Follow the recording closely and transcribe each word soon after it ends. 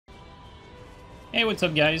Hey, what's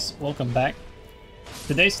up guys? Welcome back.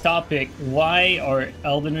 Today's topic, why are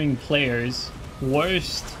Elden Ring players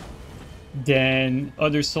worse than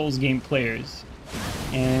other Souls game players?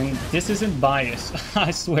 And this isn't bias,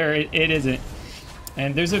 I swear it isn't.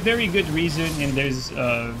 And there's a very good reason and there's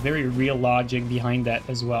a very real logic behind that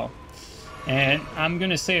as well. And I'm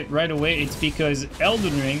gonna say it right away, it's because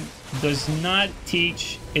Elden Ring does not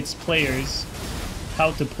teach its players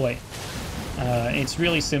how to play. It's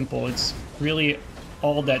really simple. It's really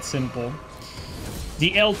all that simple.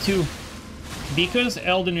 The L2, because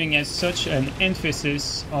Elden Ring has such an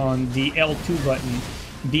emphasis on the L2 button,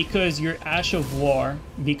 because your Ash of War,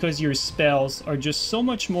 because your spells are just so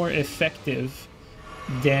much more effective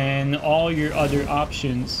than all your other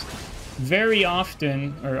options, very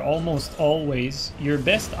often, or almost always, your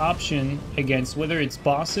best option against whether it's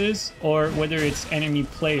bosses or whether it's enemy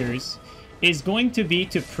players is going to be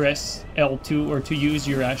to press L2 or to use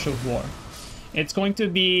your Ash of War. It's going to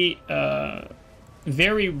be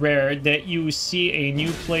very rare that you see a new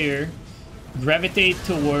player gravitate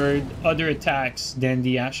toward other attacks than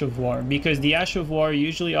the Ash of War, because the Ash of War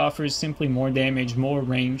usually offers simply more damage, more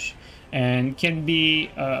range, and can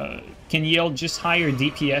yield just higher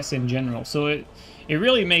DPS in general. So it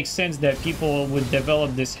really makes sense that people would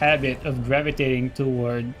develop this habit of gravitating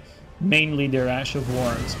toward mainly their Ash of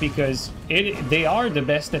War. It's because they are the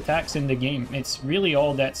best attacks in the game. It's really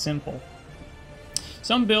all that simple.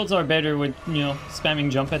 Some builds are better with, you know, spamming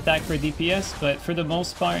jump attack for DPS, but for the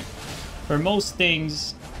most part, for most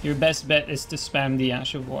things, your best bet is to spam the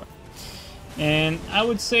Ash of War. And I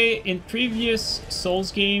would say in previous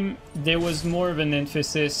Souls game, there was more of an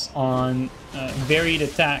emphasis on varied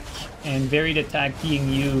attack, and varied attack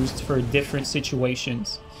being used for different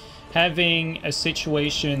situations. Having a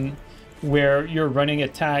situation where your running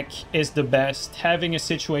attack is the best, having a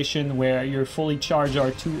situation where your fully charged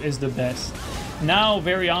R2 is the best. Now,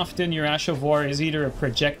 very often, your Ash of War is either a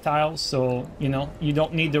projectile, so, you know, you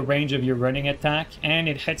don't need the range of your running attack, and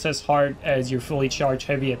it hits as hard as your fully charged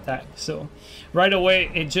heavy attack. So, right away,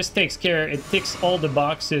 it just takes care, it ticks all the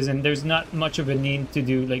boxes, and there's not much of a need to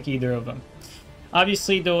do, like, either of them.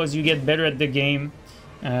 Obviously, though, as you get better at the game,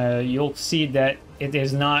 you'll see that it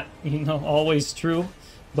is not, you know, always true.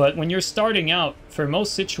 But when you're starting out, for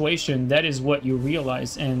most situations, that is what you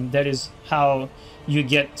realize, and that is how you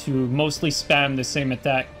get to mostly spam the same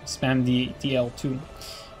attack, spam the L2.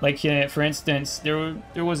 Like, for instance, there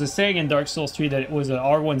was a saying in Dark Souls 3 that it was a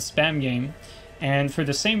R1 spam game, and for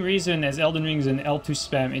the same reason as Elden Ring is an L2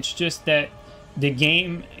 spam, it's just that the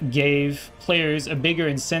game gave players a bigger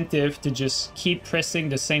incentive to just keep pressing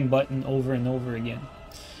the same button over and over again.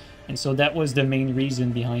 And so that was the main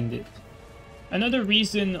reason behind it. Another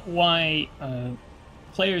reason why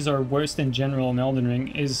players are worse in general in Elden Ring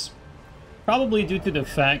is probably due to the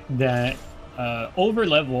fact that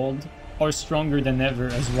over-leveled are stronger than ever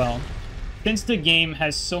as well. Since the game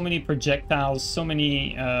has so many projectiles, so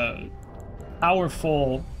many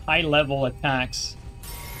powerful, high-level attacks,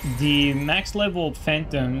 the max-level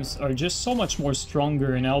phantoms are just so much more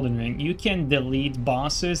stronger in Elden Ring. You can delete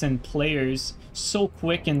bosses and players so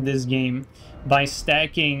quick in this game by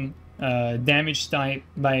stacking damage type,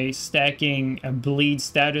 by stacking a bleed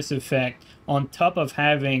status effect on top of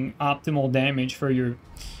having optimal damage for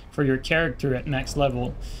your character at max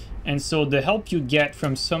level. And so the help you get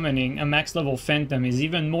from summoning a max level phantom is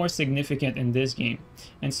even more significant in this game.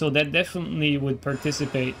 And so that definitely would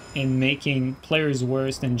participate in making players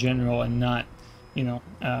worse in general, and not, you know,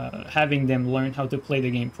 having them learn how to play the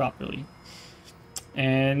game properly.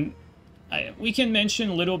 And we can mention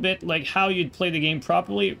a little bit like how you'd play the game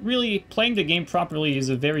properly. Really, playing the game properly is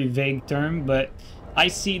a very vague term, but I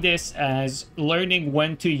see this as learning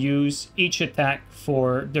when to use each attack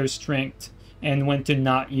for their strength and when to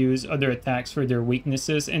not use other attacks for their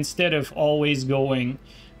weaknesses, instead of always going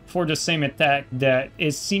for the same attack that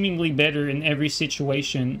is seemingly better in every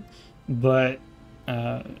situation, but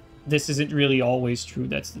this isn't really always true.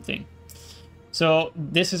 That's the thing. So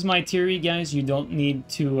this is my theory, guys. You don't need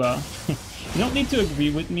to you don't need to agree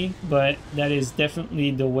with me, but that is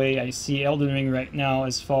definitely the way I see Elden Ring right now,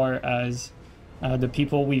 as far as the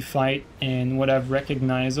people we fight and what I've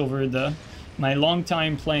recognized over my long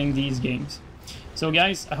time playing these games. So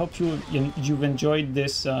guys, I hope you've enjoyed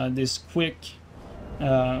this this quick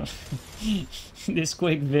this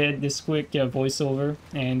quick voiceover,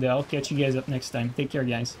 and I'll catch you guys up next time. Take care,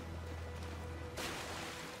 guys.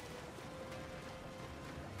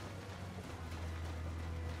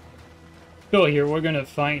 So here we're gonna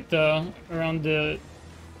fight around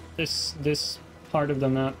this part of the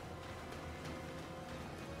map.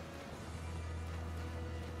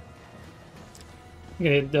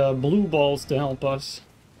 Get the blue balls to help us.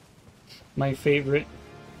 My favorite.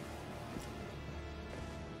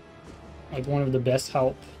 Like one of the best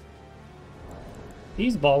help.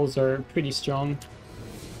 These balls are pretty strong.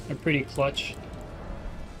 They're pretty clutch.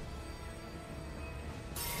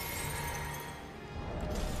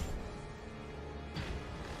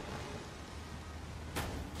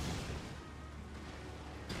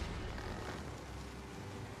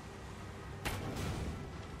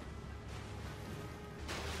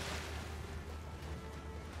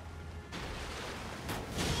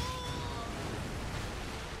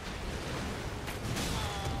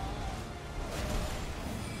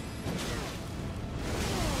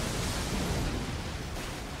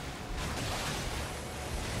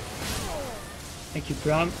 Thank you,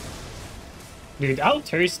 Prom. Dude, how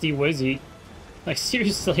thirsty was he? Like,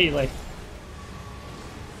 seriously, like...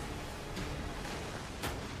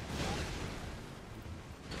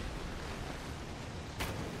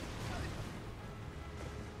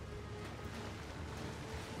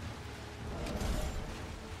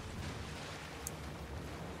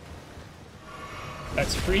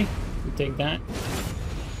 That's free. We'll take that.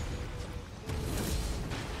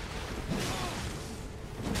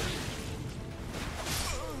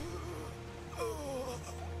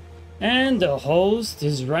 And the host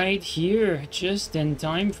is right here, just in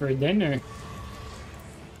time for dinner.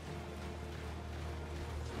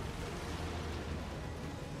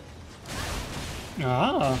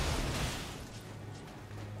 Ah.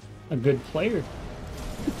 A good player.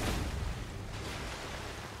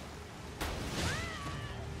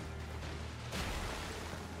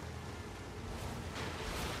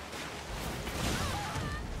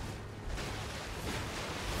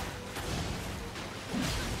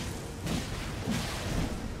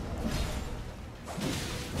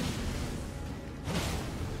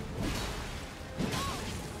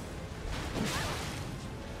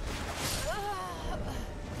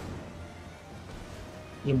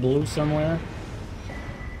 You blew somewhere.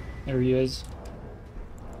 There he is.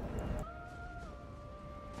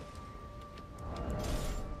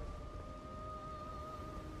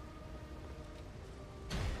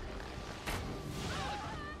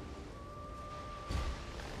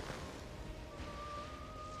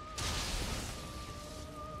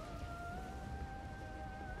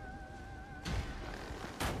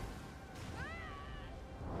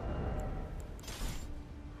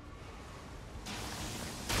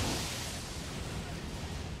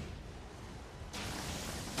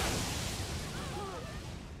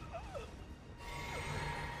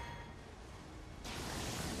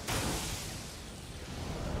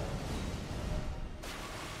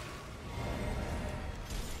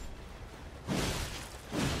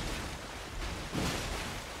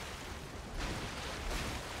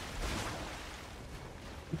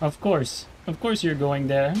 Of course you're going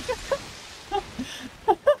there.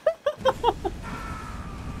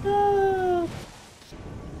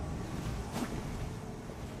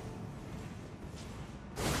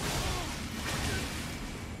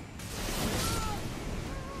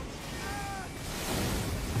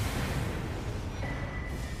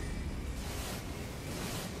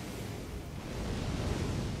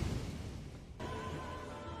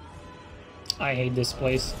 I hate this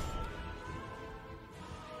place.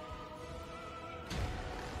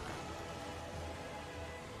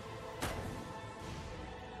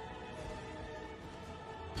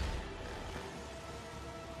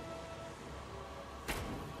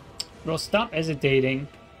 Bro, stop hesitating.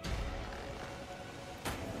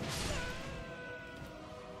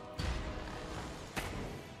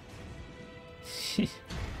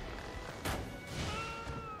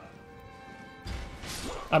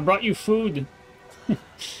 I brought you food.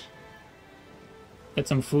 Get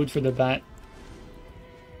some food for the bat.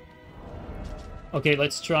 Okay,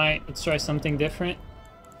 let's try something different.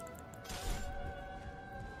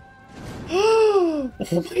 Oh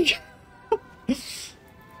my god.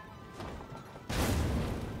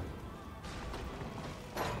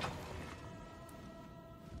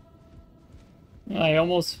 I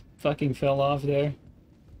almost fucking fell off there.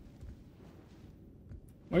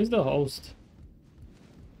 Where's the host?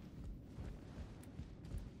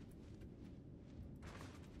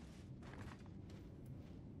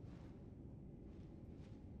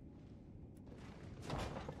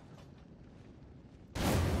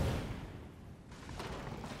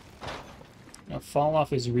 No, fall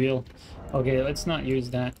off is real. Okay, let's not use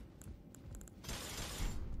that.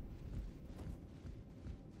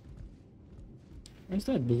 Where's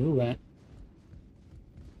that blue at?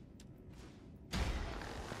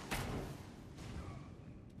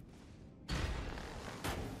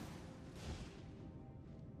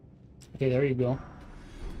 Okay, there you go.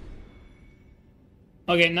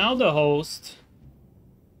 Okay, now the host.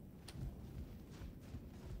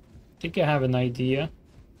 I think I have an idea.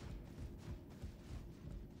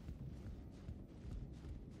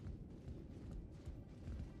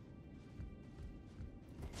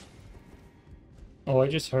 Oh, I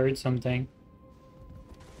just heard something.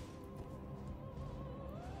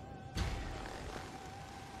 I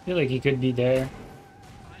feel like he could be there.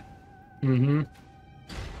 Mm-hmm.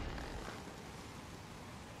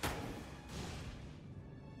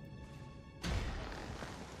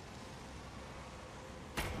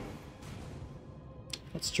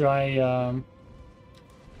 Let's try,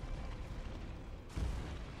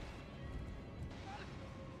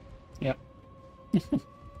 Yep.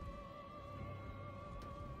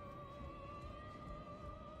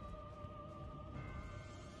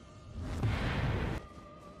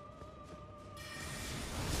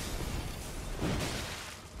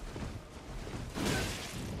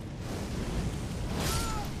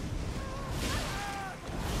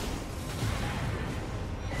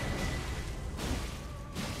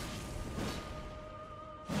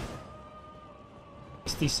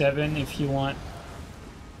 67 if you want.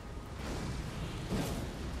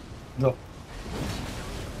 Go.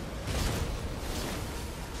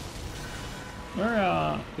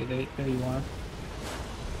 Where, okay, there you are.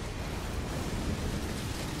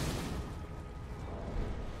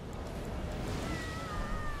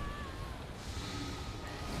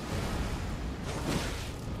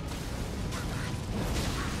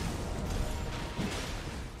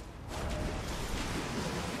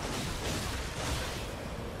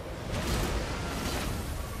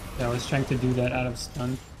 Yeah, I was trying to do that out of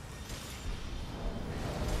stun.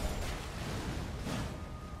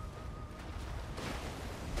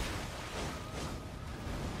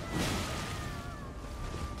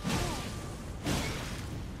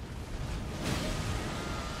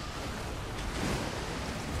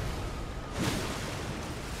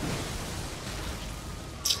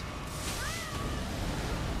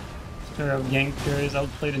 Of Yankers is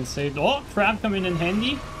outplayed and saved. Oh, trap coming in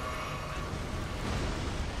handy.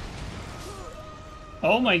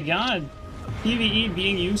 Oh my god. PvE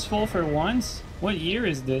being useful for once? What year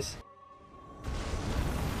is this?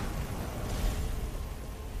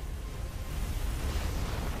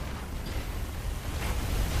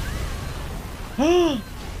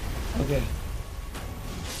 Okay.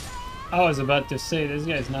 I was about to say, this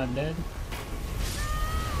guy's not dead.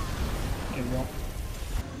 There you go.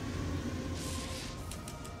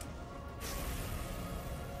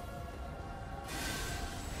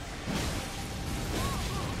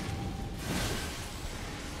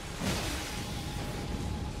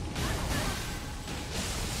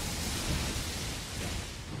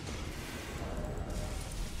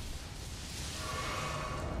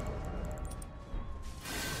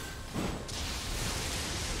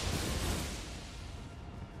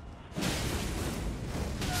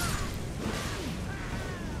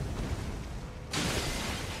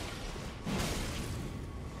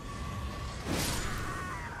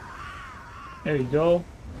 There you go.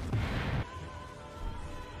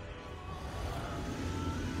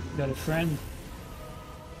 Got a friend.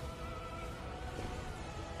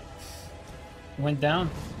 Went down.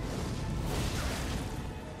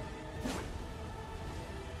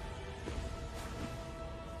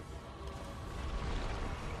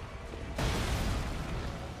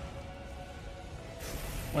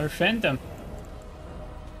 Or Phantom.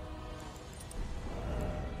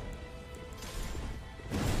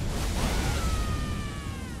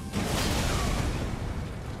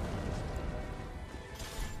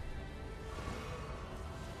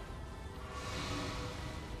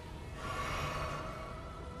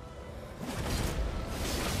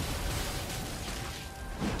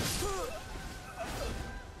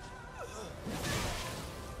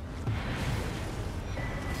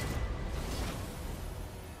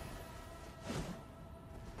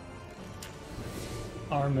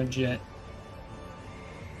 Armajet.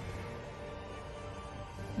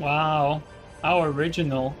 Wow, how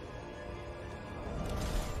original.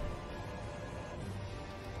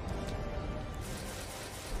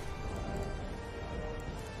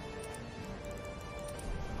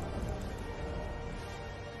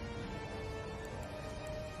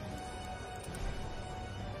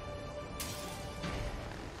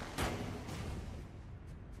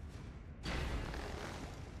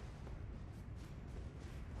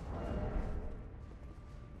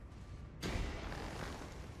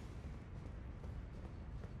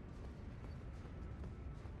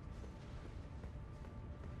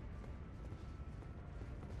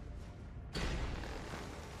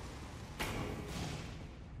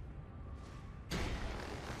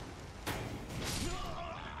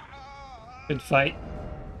 Good fight.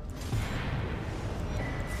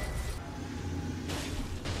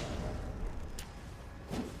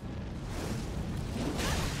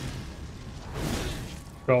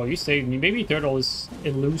 Bro, you saved me. Baby Turtle is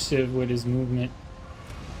elusive with his movement.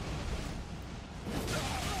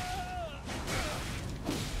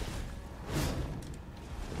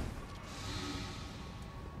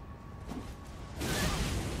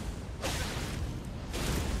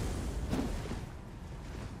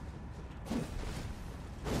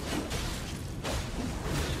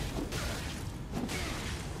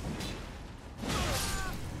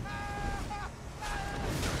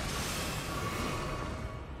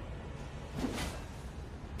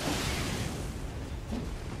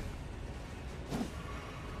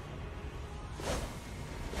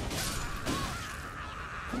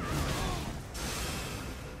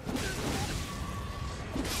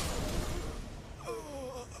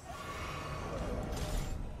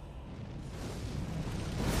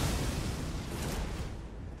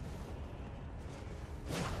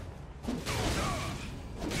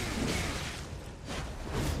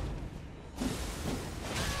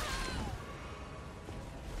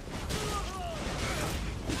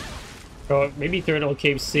 Bro, maybe Turtle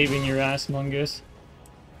keeps saving your ass, Mungus.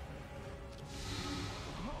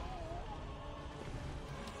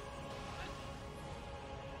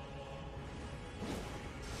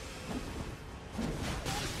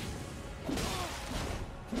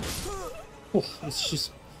 Oh, it's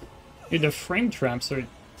just... Dude, the frame traps are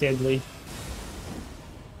deadly.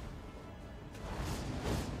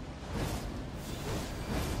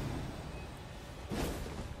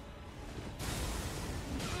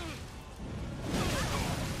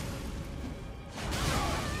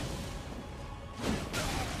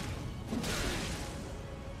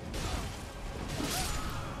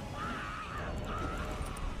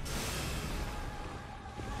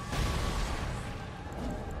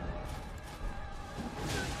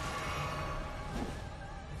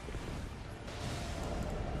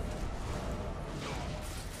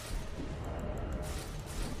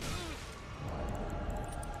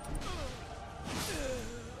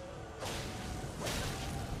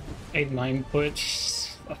 Eight, 9 push.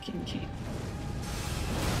 Fucking key.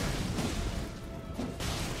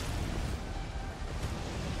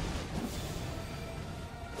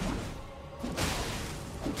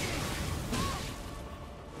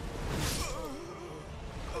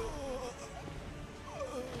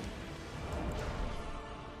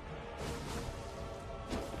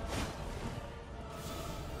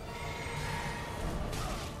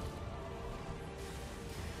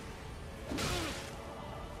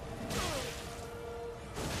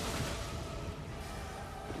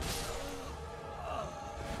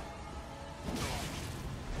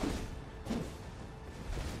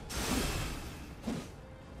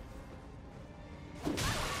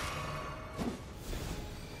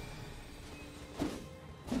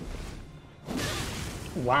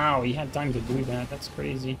 Wow, he had time to do that. That's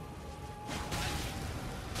crazy.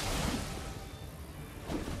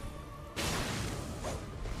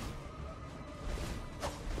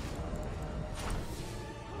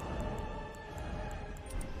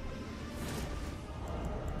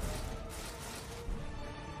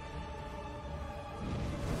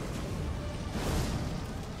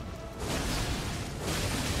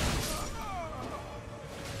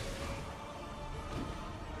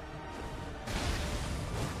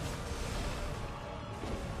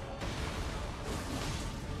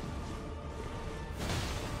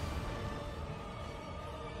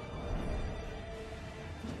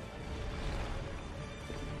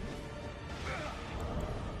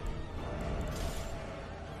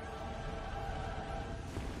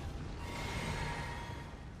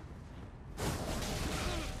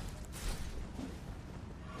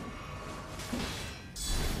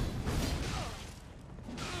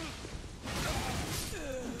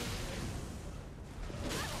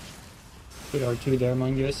 Good R2 there,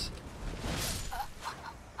 Mungus.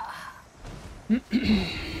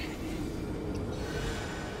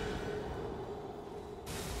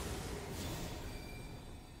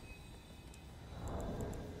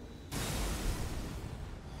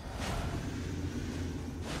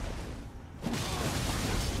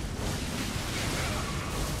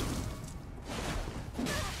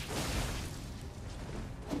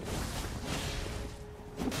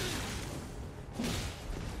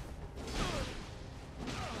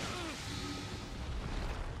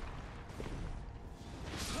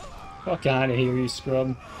 Fuck out of here, you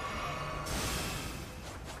scrub.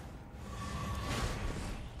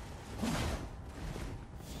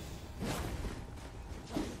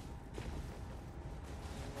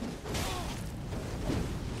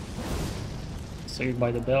 Saved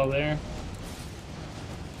by the bell there.